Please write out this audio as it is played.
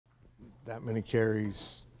that many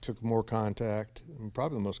carries, took more contact, and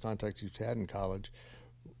probably the most contacts you've had in college.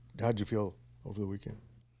 How'd you feel over the weekend?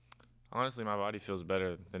 Honestly, my body feels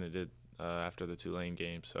better than it did after the Tulane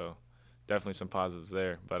game, so definitely some positives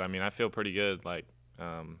there. But I mean, I feel pretty good. Like,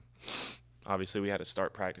 um, obviously, we had to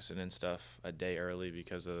start practicing and stuff a day early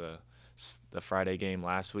because of the Friday game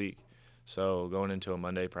last week. So going into a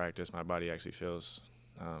Monday practice, my body actually feels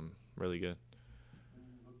really good.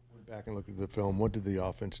 Went back and looked at the film. What did the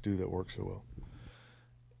offense do that worked so well?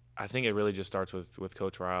 I think it really just starts with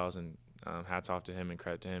Coach Riles, and hats off to him and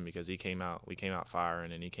credit to him because we came out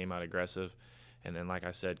firing and he came out aggressive, and then like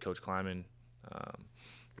I said, Coach Kleiman,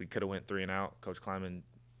 we could have went 3-and-out. Coach Kleiman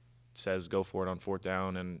says go for it on fourth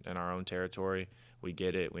down in our own territory. We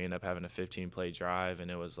get it. We end up having a 15-play drive,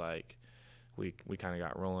 and it was like we kind of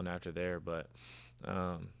got rolling after there. But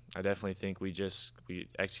I definitely think we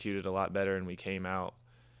executed a lot better, and we came out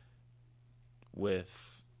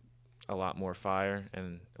with a lot more fire,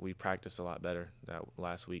 and we practiced a lot better that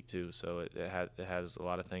last week too. So it has a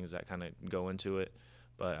lot of things that kind of go into it,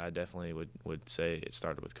 but I definitely would say it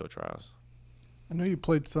started with Coach Riles. I know you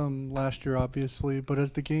played some last year, obviously, but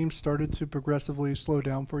has the game started to progressively slow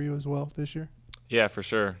down for you as well this year? Yeah, for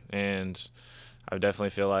sure. And I definitely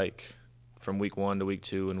feel like from week 1 to week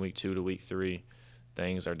 2 and week 2 to week 3,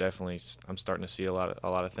 things are definitely – I'm starting to see a lot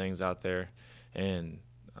of things out there and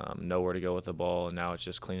know where to go with the ball. And now it's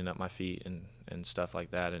just cleaning up my feet and stuff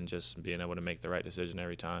like that and just being able to make the right decision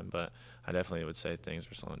every time. But I definitely would say things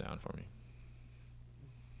are slowing down for me.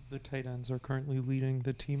 The tight ends are currently leading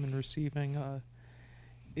the team in receiving.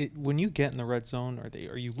 When you get in the red zone,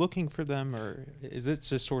 are you looking for them, or is it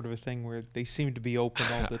just sort of a thing where they seem to be open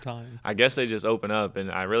all the time? I guess they just open up, and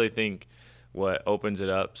I really think what opens it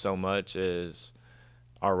up so much is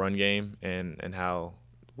our run game and how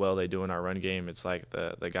well they do in our run game. It's like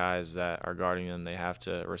the guys that are guarding them, they have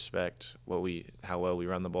to respect how well we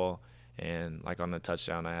run the ball. And like on the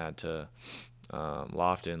touchdown, I had to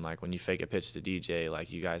Lofton, like when you fake a pitch to DJ, like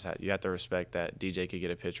you have to respect that DJ could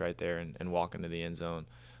get a pitch right there and walk into the end zone.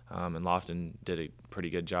 And Lofton did a pretty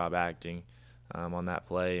good job acting on that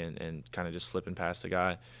play and kind of just slipping past the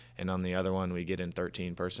guy. And on the other one, we get in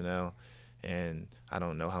 13 personnel, and I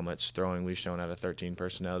don't know how much throwing we've shown out of 13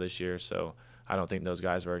 personnel this year, so I don't think those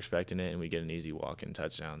guys were expecting it, and we get an easy walk-in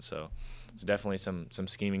touchdown. So it's definitely some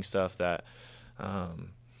scheming stuff that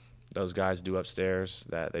those guys do upstairs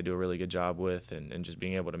that they do a really good job with, and just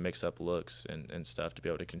being able to mix up looks and stuff to be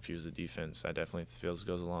able to confuse the defense, I definitely feel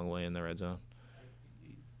goes a long way in the red zone.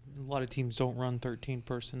 A lot of teams don't run 13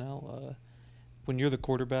 personnel. When you're the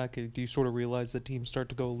quarterback, do you sort of realize that teams start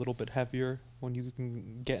to go a little bit heavier when you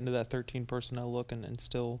can get into that 13 personnel look and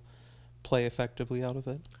still play effectively out of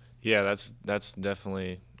it? Yeah, that's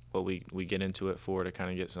definitely what we get into it for, to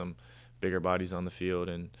kind of get some bigger bodies on the field,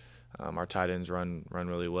 and our tight ends run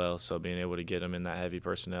really well. So being able to get them in that heavy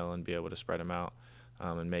personnel and be able to spread them out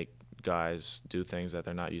and make guys do things that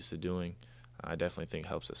they're not used to doing, I definitely think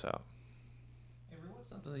helps us out. What's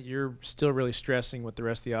something that you're still really stressing with the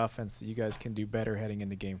rest of the offense that you guys can do better heading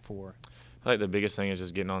into Game 4? I think the biggest thing is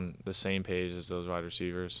just getting on the same page as those wide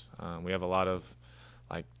receivers. We have a lot of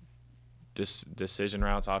like decision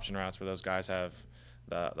routes, option routes, where those guys have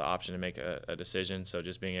the option to make a decision. So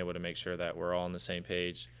just being able to make sure that we're all on the same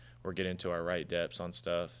page, we're getting to our right depths on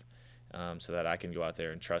stuff, so that I can go out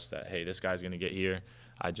there and trust that, hey, this guy's going to get here.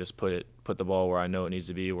 I just put the ball where I know it needs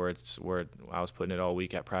to be, where I was putting it all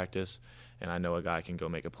week at practice, and I know a guy can go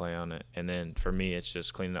make a play on it. And then for me, it's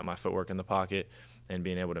just cleaning up my footwork in the pocket and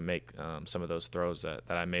being able to make some of those throws that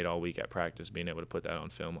I made all week at practice, being able to put that on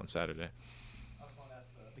film on Saturday. I was going to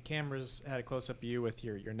ask, the cameras had a close-up of you with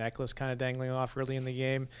your necklace kind of dangling off early in the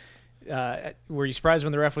game. Were you surprised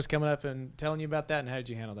when the ref was coming up and telling you about that, and how did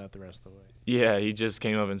you handle that the rest of the way? Yeah, he just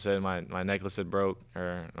came up and said my necklace had broke,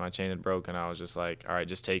 or my chain had broke, and I was just like, all right,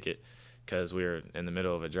 just take it, because we were in the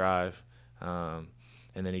middle of a drive.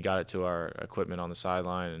 And then he got it to our equipment on the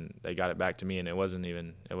sideline, and they got it back to me, and it wasn't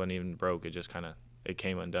even broke. It just it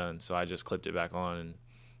came undone. So I just clipped it back on and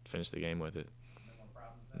finished the game with it.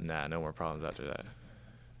 No more problems after that.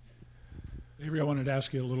 Avery, I wanted to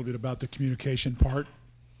ask you a little bit about the communication part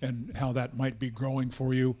and how that might be growing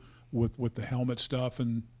for you with the helmet stuff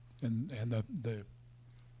and the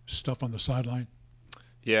stuff on the sideline.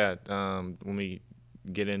 Yeah, when we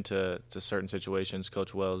get into certain situations,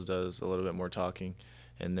 Coach Wells does a little bit more talking,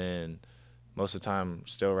 and then most of the time,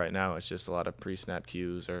 still right now, it's just a lot of pre-snap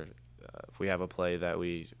cues, or if we have a play that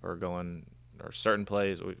we are going, or certain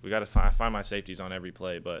plays, we got to find my safeties on every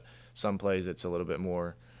play, but some plays it's a little bit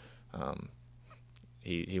more.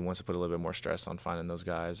 He wants to put a little bit more stress on finding those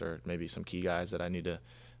guys, or maybe some key guys that I need to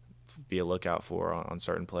be a lookout for on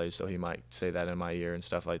certain plays. So he might say that in my ear and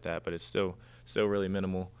stuff like that. But it's still really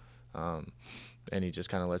minimal. And he just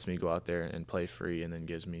kind of lets me go out there and play free, and then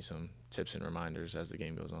gives me some tips and reminders as the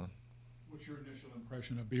game goes on. What's your initial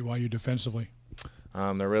impression of BYU defensively?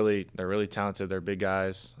 They're really talented. They're big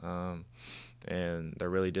guys, and they're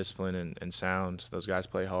really disciplined and sound. Those guys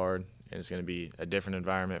play hard, and it's going to be a different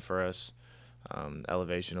environment for us.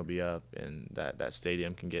 Elevation will be up, and that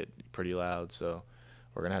stadium can get pretty loud. So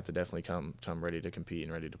we're going to have to definitely come ready to compete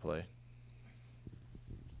and ready to play.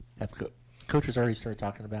 Have coaches already started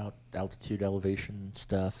talking about altitude elevation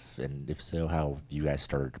stuff? And if so, how have you guys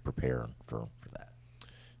started to prepare for that?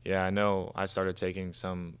 Yeah, I know I started taking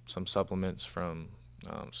some supplements from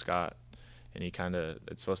Scott, and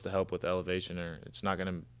it's supposed to help with elevation, or it's not going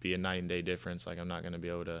to be a night and day difference. Like, I'm not going to be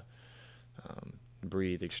able to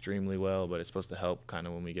breathe extremely well, but it's supposed to help kind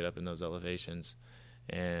of when we get up in those elevations,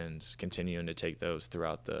 and continuing to take those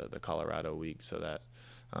throughout the Colorado week, so that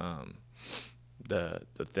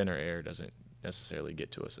the thinner air doesn't necessarily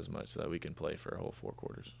get to us as much, so that we can play for a whole 4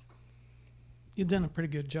 quarters. You've done a pretty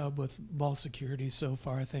good job with ball security so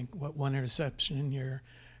far. I think, one interception in your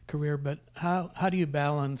career. But how do you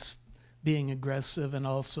balance being aggressive and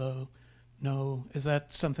also is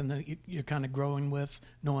that something that you're kind of growing with,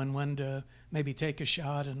 knowing when to maybe take a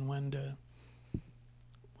shot and when to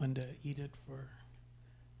eat it for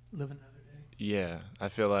live another day? Yeah, I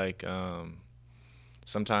feel like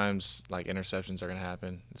sometimes, like, interceptions are going to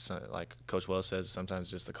happen. It's not, like Coach Wells says, sometimes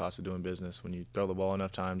just the cost of doing business. When you throw the ball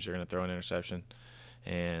enough times, you're going to throw an interception.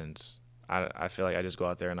 And I feel like I just go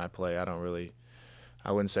out there and I play.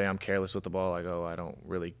 I wouldn't say I'm careless with the ball. I don't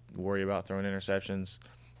really worry about throwing interceptions,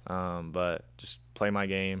 but just play my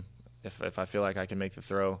game. If I feel like I can make the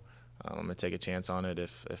throw, I'm going to take a chance on it.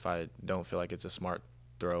 If I don't feel like it's a smart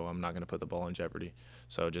throw, I'm not going to put the ball in jeopardy.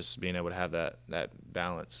 So just being able to have that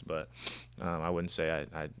balance. But I wouldn't say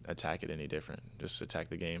I attack it any different. Just attack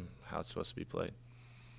the game how it's supposed to be played.